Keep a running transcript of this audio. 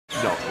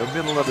No, the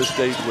middle of the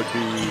state would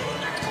be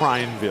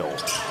Prineville.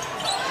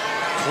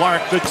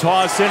 Clark the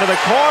toss into the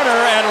corner,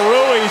 and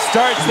Rui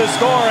starts the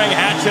scoring.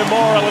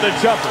 Hachimura with a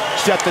jumper.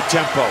 Set the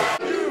tempo.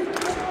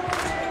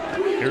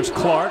 Here's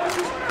Clark.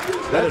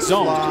 Let it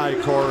fly,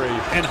 Corey.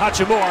 And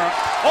Hachimura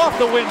off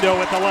the window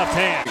with the left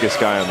hand. Biggest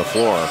guy on the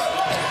floor.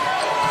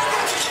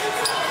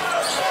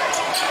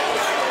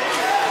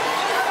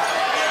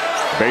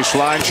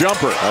 Baseline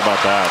jumper. How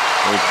about that?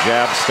 A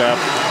jab step.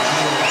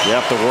 You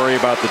have to worry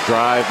about the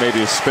drive,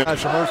 maybe a spin.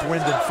 Hachimura's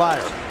wind and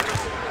fire.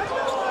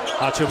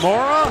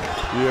 Hachimura.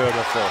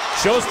 Beautiful.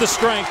 Shows the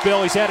strength,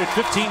 Bill. He's added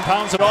 15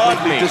 pounds of I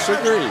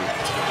disagree.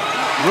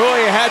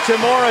 Rui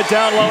Hachimura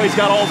down low. He's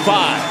got all 5.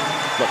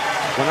 Look,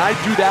 when I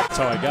do that.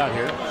 That's how I got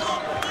here.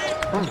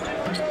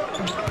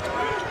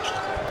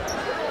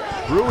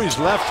 Rui's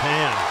left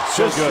hand.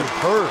 So good.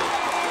 Superb.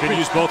 Can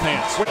use both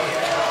hands.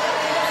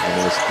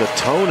 And the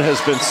tone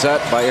has been set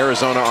by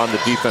Arizona on the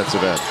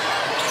defensive end.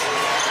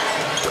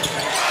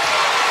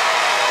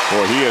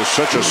 Boy, he has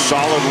such a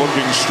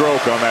solid-looking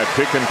stroke on that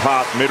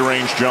pick-and-pop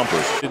mid-range jumper.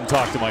 Didn't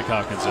talk to Mike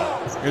Hawkins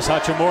out. Here's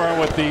Hachimura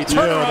with the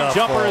turnaround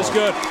jumper is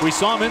good. We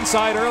saw him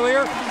inside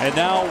earlier, and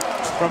now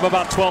from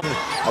about 12.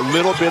 A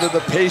little bit of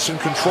the pace and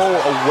control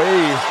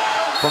away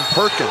from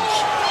Perkins.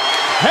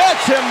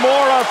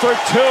 Hachimura for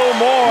 2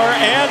 more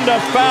and a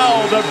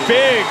foul. The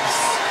bigs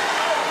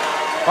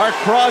are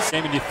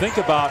crossing. And you think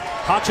about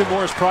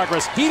Hachimura's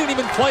progress, he didn't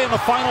even play in the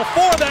Final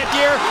Four that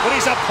year, but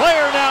he's a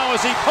player now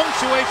as he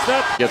punctuates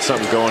that. Get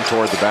something going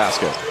toward the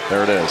basket.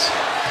 There it is.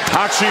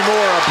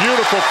 Hachimura,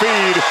 beautiful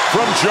feed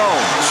from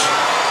Jones.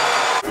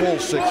 Full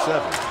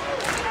 6'7".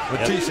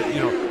 Matisse,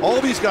 you know,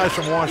 all these guys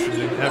from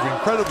Washington have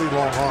incredibly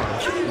long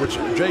arms, which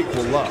Jake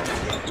will love.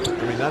 I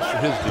mean, that's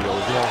his deal,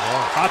 is long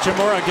arms.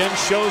 Hachimura again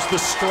shows the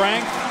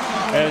strength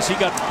as he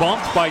got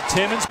bumped by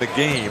Timmons. The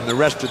game, the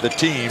rest of the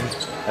team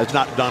has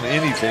not done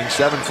anything.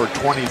 7 for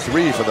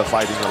 23 for the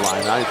Fighting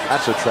Illini.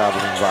 That's a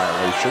traveling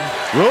violation.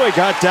 Rui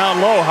got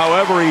down low,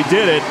 however he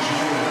did it.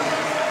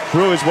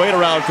 Threw his weight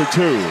around for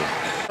 2.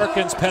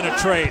 Perkins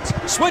penetrates,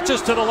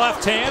 switches to the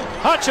left hand.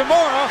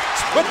 Hachimura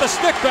with the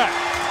stick back.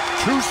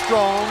 Too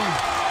strong,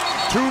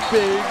 too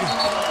big,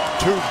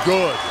 too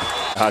good.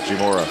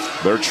 Hachimura,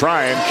 they're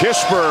trying.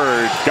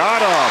 Kispert,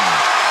 got him.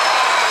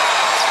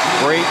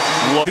 Great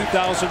look.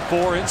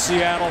 2004 in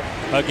Seattle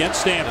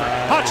against Stanford.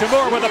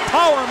 Hachimura with a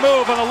power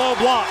move and a low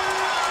block.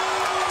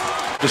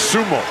 The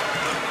sumo.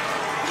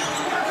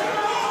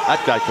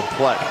 That guy can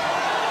play.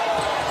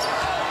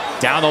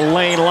 Down the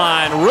lane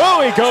line,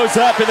 Rui goes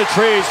up in the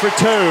trees for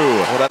 2.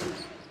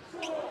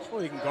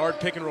 Well, he can guard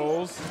pick and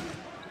rolls.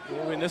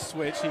 In this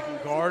switch, he can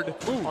guard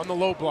on the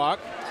low block.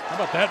 How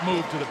about that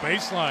move to the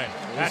baseline?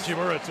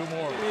 Hachimura, 2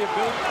 more.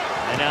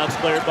 And now it's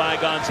cleared by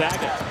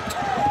Gonzaga.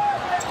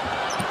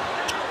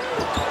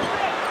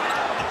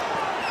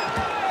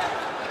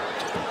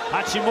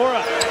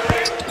 Hachimura,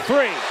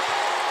 3.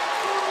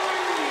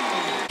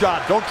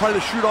 John, don't try to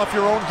shoot off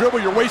your own dribble.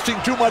 You're wasting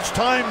too much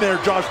time there,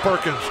 Josh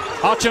Perkins.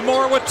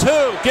 Hachimura with 2,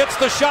 gets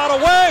the shot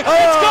away.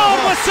 It's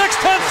gone with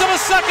 0.6 of a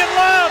second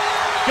left.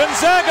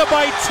 Gonzaga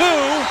by 2.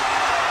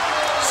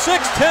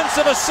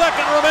 0.6 of a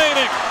second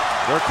remaining.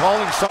 They're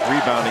calling some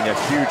rebounding a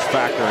huge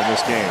factor in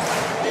this game.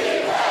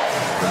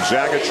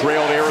 Gonzaga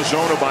trailed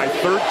Arizona by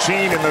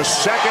 13 in the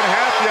second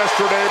half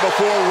yesterday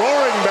before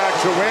roaring back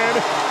to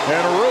win.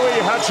 And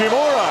Rui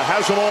Hachimura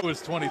has them all. It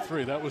was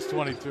 23. That was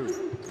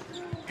 22.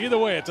 Either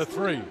way, it's a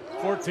 3.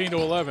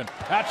 14-11.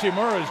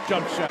 Hachimura's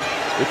jump shot.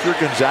 If you're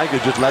Gonzaga,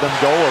 just let him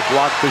go or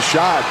block the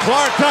shot.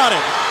 Clark got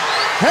it.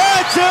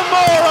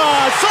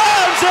 Hachimura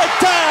slams it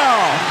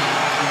down.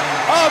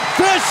 A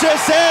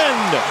vicious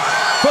end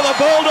for the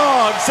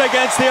Bulldogs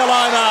against the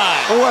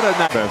Illini. What a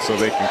night. So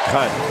they can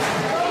cut.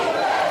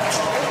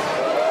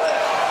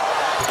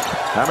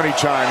 How many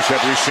times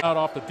have we seen out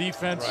off the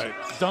defense,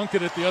 dunk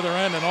it at the other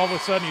end, and all of a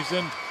sudden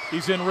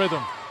he's in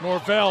rhythm.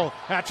 Norvell,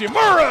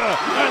 Hachimura,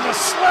 and the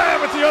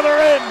slam at the other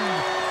end.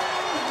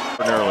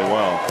 Extraordinarily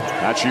well.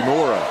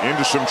 Hachimura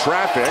into some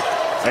traffic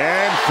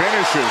and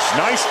finishes.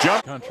 Nice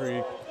jump.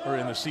 Country or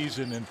in the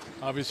season, and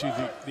obviously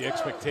the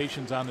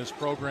expectations on this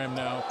program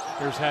now.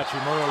 Here's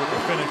Hachimura with the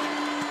finish,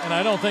 and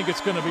I don't think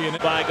it's going to be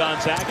by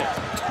Gonzaga.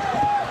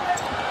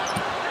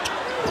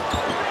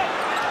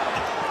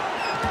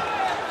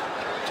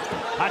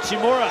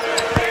 Hachimura,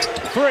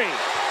 3.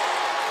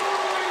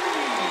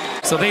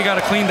 So they got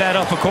to clean that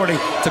up according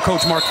to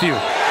Coach Mark Few.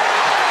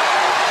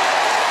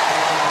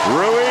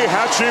 Rui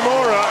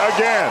Hachimura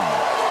again.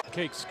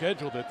 Cake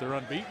scheduled that they're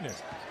unbeaten in.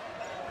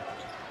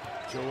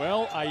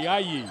 Joel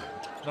Ayayi,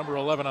 number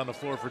 11 on the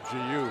floor for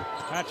GU.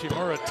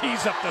 Hachimura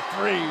tees up the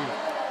 3.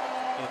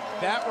 And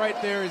that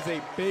right there is a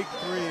big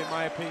 3 in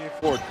my opinion.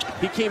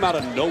 He came out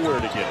of nowhere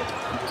to get it.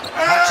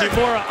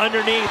 Hachimura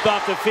underneath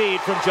off the feed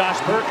from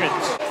Josh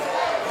Perkins.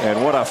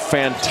 And what a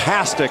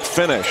fantastic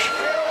finish.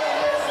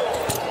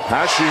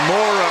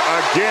 Hachimura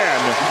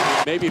again.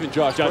 Maybe even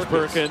Josh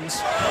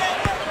Perkins.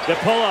 The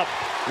pull-up.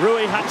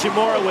 Rui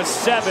Hachimura with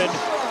 7.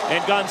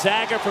 And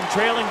Gonzaga from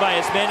trailing by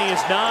as many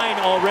as 9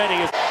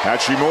 already.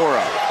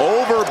 Hachimura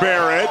over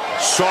Barrett.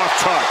 Soft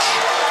touch.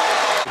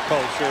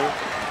 culture,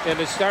 and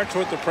it starts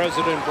with the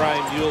president,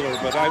 Brian Mueller.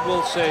 But I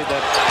will say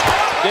that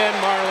Dan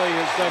Marley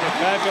has done a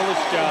fabulous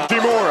job.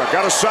 Hachimura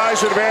got a size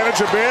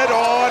advantage a bit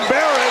on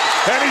Barrett,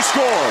 and he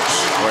scores.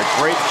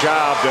 Great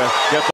job to get the